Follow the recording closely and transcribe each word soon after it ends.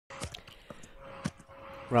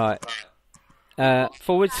Right.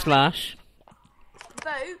 Forward slash.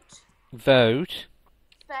 Vote.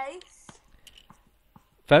 Space.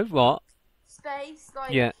 Vote what? Space.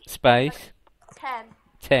 Like. Yeah. Space. 10.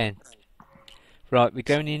 10. Right. We're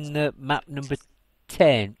going in map number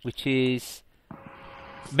 10, which is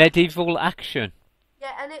medieval action.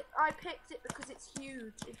 Yeah, and I picked it because it's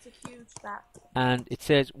huge. It's a huge map. And it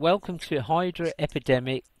says, "Welcome to Hydra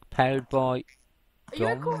Epidemic, powered by." Are you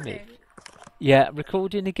recording? Yeah,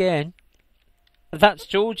 recording again. That's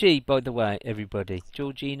Georgie, by the way, everybody.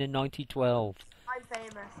 Georgina 9012. I'm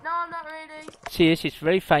famous. No, I'm not really. She is. She's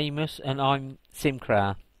very famous, and I'm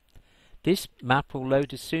Simkraf. This map will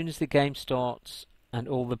load as soon as the game starts, and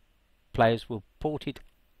all the players will port it.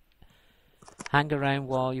 Hang around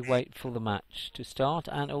while you wait for the match to start,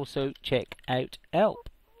 and also check out help.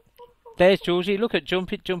 There's Georgie. Look at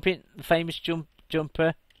jumping, the famous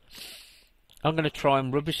jumper. I'm going to try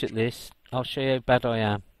and rubbish at this. I'll show you how bad I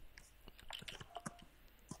am.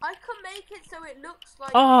 I can make it so it looks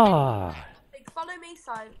like. Ah. Like, follow me,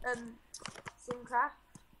 Simkraf.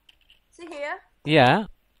 See here. Yeah.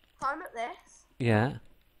 Climb up this. Yeah.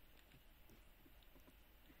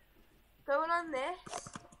 Go on this.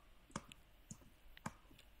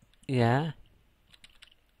 Yeah.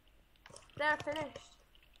 There, finished.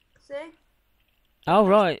 See? Oh,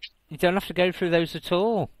 right. You don't have to go through those at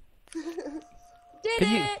all. Did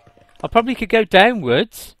it! I probably could go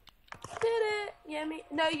downwards. Did it! Yeah,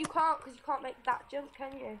 no, you can't, because you can't make that jump,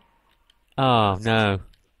 can you? Oh, no.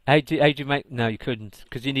 How do you make... No, you couldn't.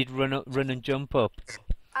 Because you need to run and jump up.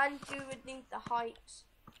 And you would need the height.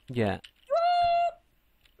 Yeah.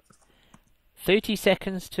 30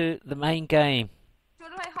 seconds to the main game. Do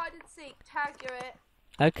you want to play hide and seek? Tag you it.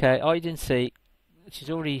 Okay, hide and seek. She's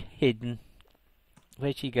already hidden.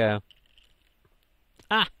 Where'd she go?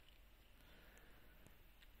 Ah!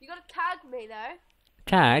 You gotta tag me though.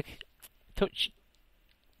 Tag? Touch.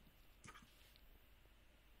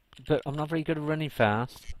 But I'm not very good at running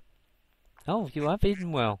fast. Oh, you have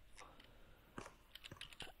hidden well.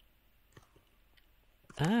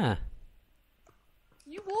 Ah.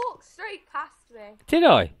 You walked straight past me. Did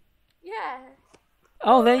I? Yeah.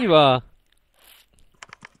 Oh, there you are.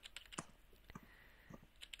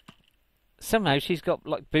 Somehow she's got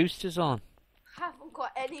like boosters on. I haven't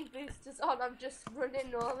got any boosters on, I'm just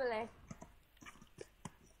running normally.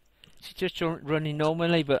 She's just running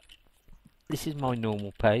normally, but this is my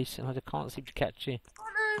normal pace and I can't seem to catch you. Oh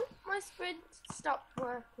no, my sprint stopped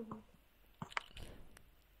working.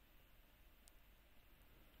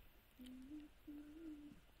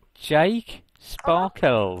 Jake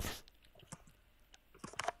Sparkles.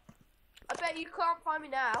 I bet you can't find me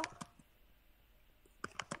now.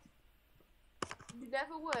 You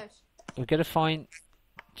never would. We're going to find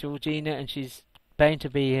Georgina and she's bound to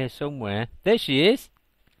be here somewhere. There she is.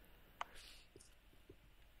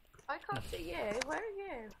 I can't see you. Where are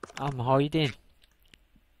you? I'm hiding.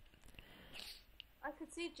 I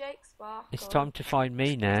could see Jake Sparkle. It's time to find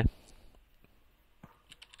me now.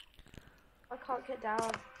 I can't get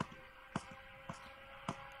down.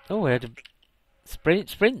 Oh, we had a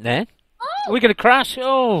sprint then. Oh! We're going to crash.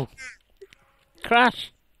 Oh!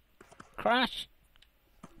 Crash. Crash.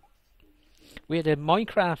 We had a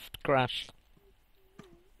Minecraft crash.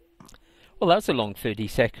 Well, that's a long 30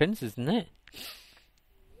 seconds, isn't it?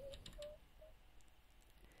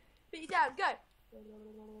 Beat you down, go!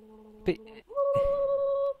 But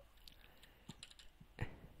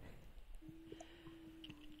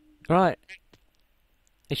right.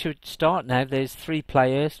 It should start now. There's 3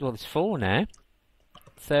 players. Well, there's 4 now.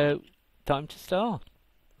 So, time to start.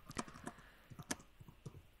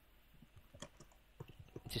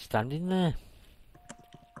 Just standing there.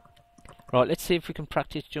 Right, let's see if we can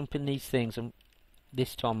practice jumping these things. And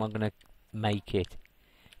this time I'm going to make it.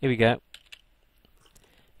 Here we go.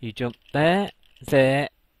 You jump there, there,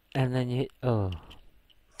 and then you hit... Oh.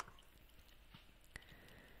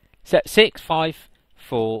 Set 6, 5,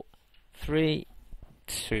 4, 3,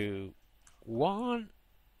 2, 1.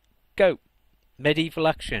 Go. Medieval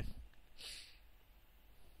action.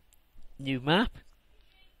 New map.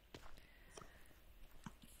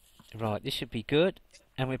 Right, this should be good.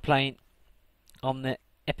 And we're playing on the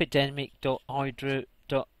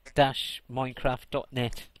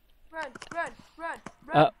epidemic.hydra-minecraft.net. Run.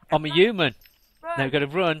 I'm a human. Run. Now we've got to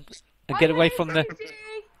run and get away from the...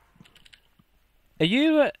 Are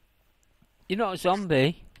you... You're not a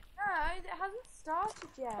zombie. No, it hasn't started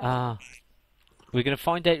yet. Ah. We're going to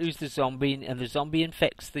find out who's the zombie, and the zombie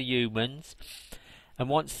infects the humans. And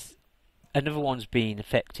once another one's been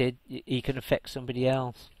affected, he can affect somebody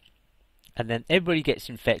else. And then everybody gets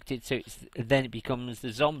infected, so then it becomes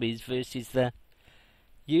the zombies versus the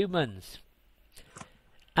humans.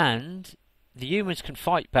 And the humans can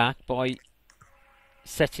fight back by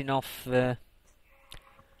setting off the...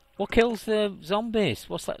 What kills the zombies?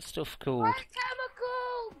 What's that stuff called?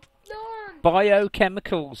 Biochemical! None!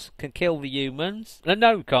 Biochemicals can kill the humans.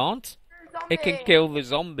 No, it can't. It can Zombie! kill the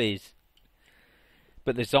zombies.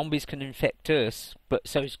 But the zombies can infect us. But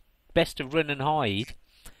so it's best to run and hide.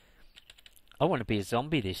 I want to be a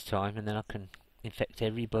zombie this time, and then I can infect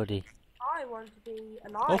everybody. I want to be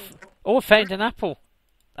alive. Oh, I found an apple.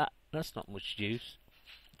 That's not much use.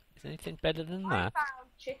 Is there anything better than I that? found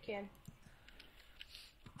chicken.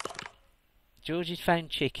 Georgie's found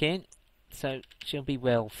chicken, so she'll be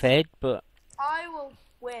well fed, but... I will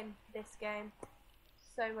win this game.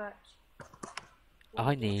 So much.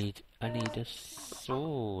 I need a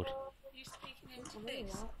sword. Are you speaking into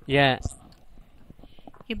this? Yeah.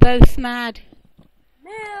 You're both mad.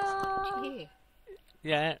 No. Did you hear?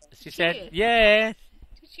 Yeah, she Did said, you? yeah.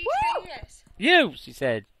 Did she say yes? You, she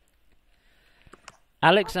said.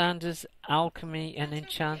 Alexander's alchemy and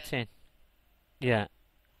enchanting. Yeah.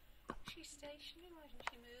 She's stationary, why didn't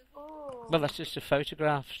she move? Oh. Well, that's just a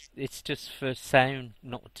photograph. It's just for sound,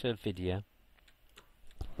 not video.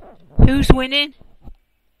 Who's winning?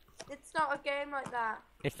 It's not a game like that.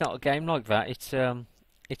 It's not a game like that. It's a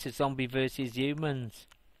zombie versus humans.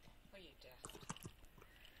 Are you deaf?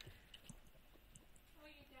 Are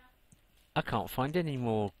you deaf? I can't find any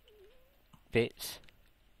more bits.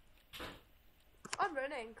 I'm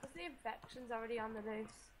running because the infection's already on the loose.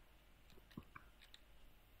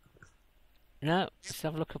 No, let's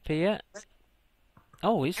have a look up here.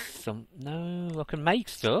 Oh, is some... No, I can make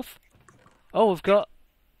stuff. Oh, I've got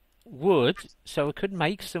wood, so I could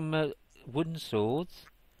make some wooden swords.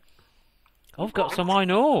 Oh, I've got some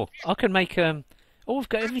iron ore. I can make Oh, I've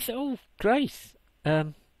got everything. Oh, great.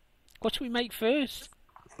 What should we make first?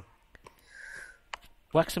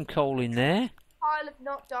 Whack some coal in there. Pile of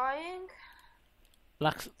not dying.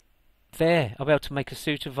 There. I'll be able to make a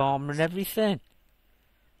suit of armour and everything.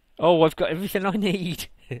 Oh, I've got everything I need.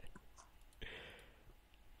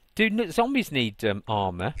 Do zombies need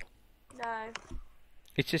armour? No.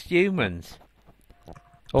 It's just humans.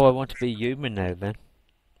 Oh, I want to be human now then.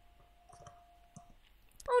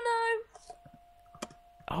 Oh no.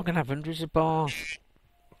 Oh, I'm going to have hundreds of bars.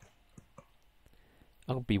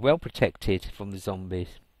 I'll be well protected from the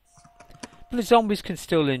zombies. But the zombies can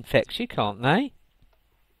still infect you, can't they?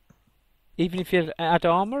 Even if you've had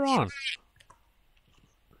armour on.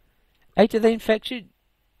 Hey, do they infect you,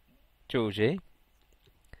 Georgie?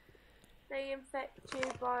 They infect you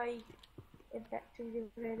by infecting you,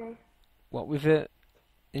 really. What, with the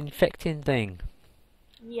infecting thing?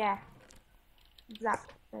 Yeah.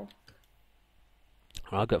 Exactly.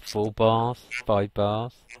 I got 4 bars, 5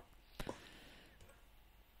 bars.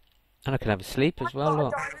 And I can have a sleep as I've well, got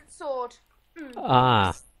look. a diamond sword.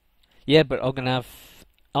 Ah. Yeah, but I'm going to have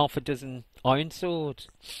half a dozen iron swords.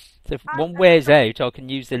 So if one wears out, I can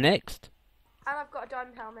use the next. And I've got a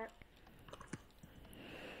diamond helmet.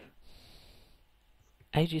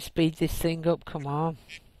 How do you speed this thing up? Come on.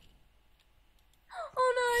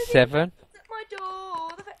 Oh no! 7. It's at my door.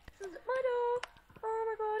 The infection's at my door. Oh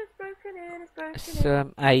my god, it's broken in. It's broken It's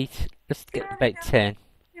in. 8. Let's get about 10.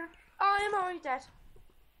 Yeah. I am already dead.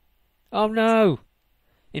 Oh no!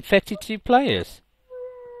 Infected 2 players.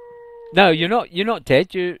 No, you're not. You're not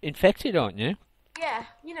dead. You're infected, aren't you? Yeah,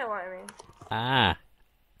 you know what I mean. Ah.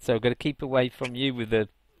 So I've got to keep away from you with the...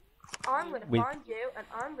 I'm gonna find you and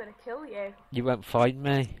I'm gonna kill you. You won't find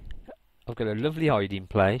me. I've got a lovely hiding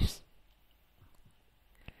place.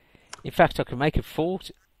 In fact, I can make a fort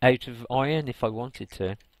out of iron if I wanted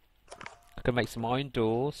to. I can make some iron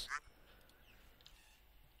doors.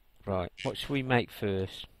 Right, what should we make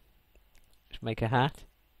first? Should we make a hat?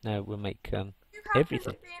 No, we'll make You happen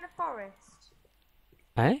everything. to be in a forest.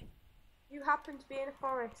 Eh? You happen to be in a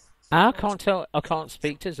forest. I can't tell. I can't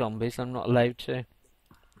speak to zombies. I'm not allowed to.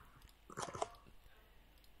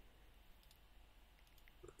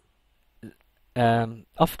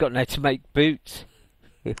 I've forgotten how to make boots.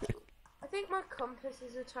 I think my compass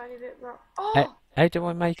is a tiny bit wrong. Oh! How do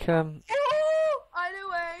I make Oh! I know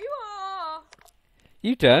where you are!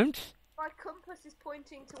 You don't. My compass is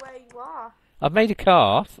pointing to where you are. I've made a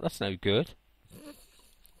cart. That's no good.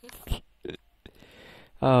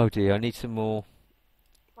 Oh dear, I need some more.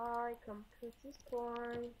 My compass is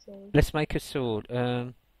pointing. Let's make a sword.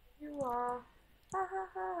 You are. Ha ha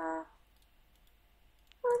ha.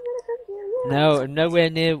 I'm gonna come kill you. No, I'm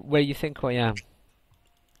nowhere near where you think I am.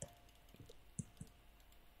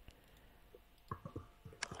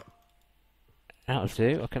 That'll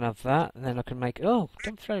do. I can have that, and then I can make... Oh,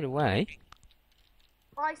 don't throw it away.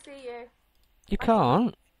 I see you. You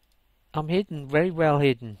can't. I'm hidden, very well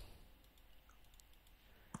hidden.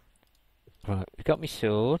 Right, we got my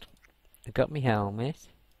sword. I got my helmet.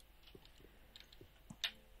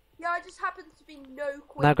 Yeah, I just happened to be no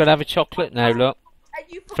coincidence. Now I've got to have a chocolate now, look. And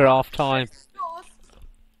you For forgot half to time. close the doors.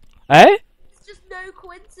 Eh? It's just no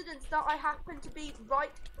coincidence that I happened to be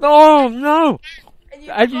right. Oh, no! And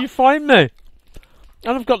you How did you find me?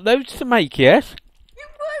 And I've got loads to make, yes? You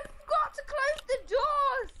forgot to close the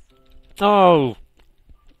doors. Oh,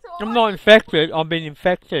 So I'm not infected. I've been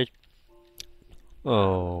infected.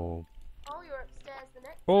 Oh, Oh, you're upstairs. The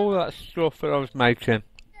next. all that stuff that I was making.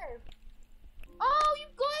 Oh, you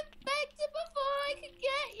got infected before I could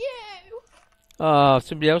get you. Oh,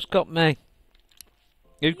 somebody else got me.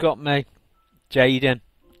 Who got me? Jaden.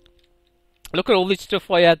 Look at all this stuff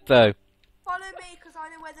I had, though. Follow me, because I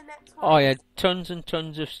know where the next Oh, one I is. had tons and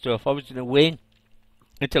tons of stuff. I was going to win.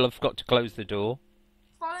 Until I forgot to close the door.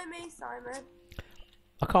 Follow me, Simon.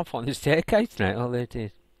 I can't find the staircase now. Oh, there it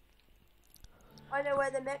is. I know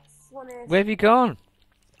where the next one is. Where have you gone?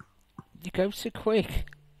 You go so quick.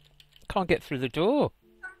 Can't get through the door.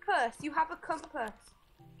 Compass. You have a compass.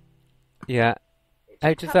 Yeah.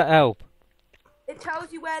 How does that help? It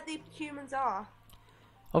tells you where the humans are.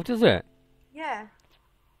 Oh, does it? Yeah.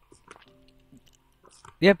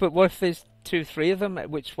 Yeah, but what if there's 2, 3 of them?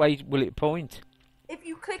 Which way will it point? If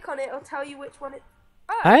you click on it, it'll tell you which one it.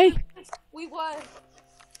 Oh, Hey? we won.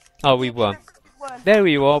 Oh, we won. We won. There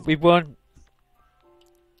you are. We won.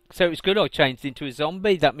 So it's good I changed into a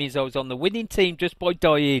zombie. That means I was on the winning team just by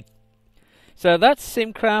dying. So that's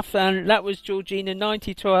Simkraf, and that was Georgina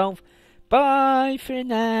 9012. Bye for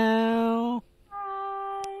now.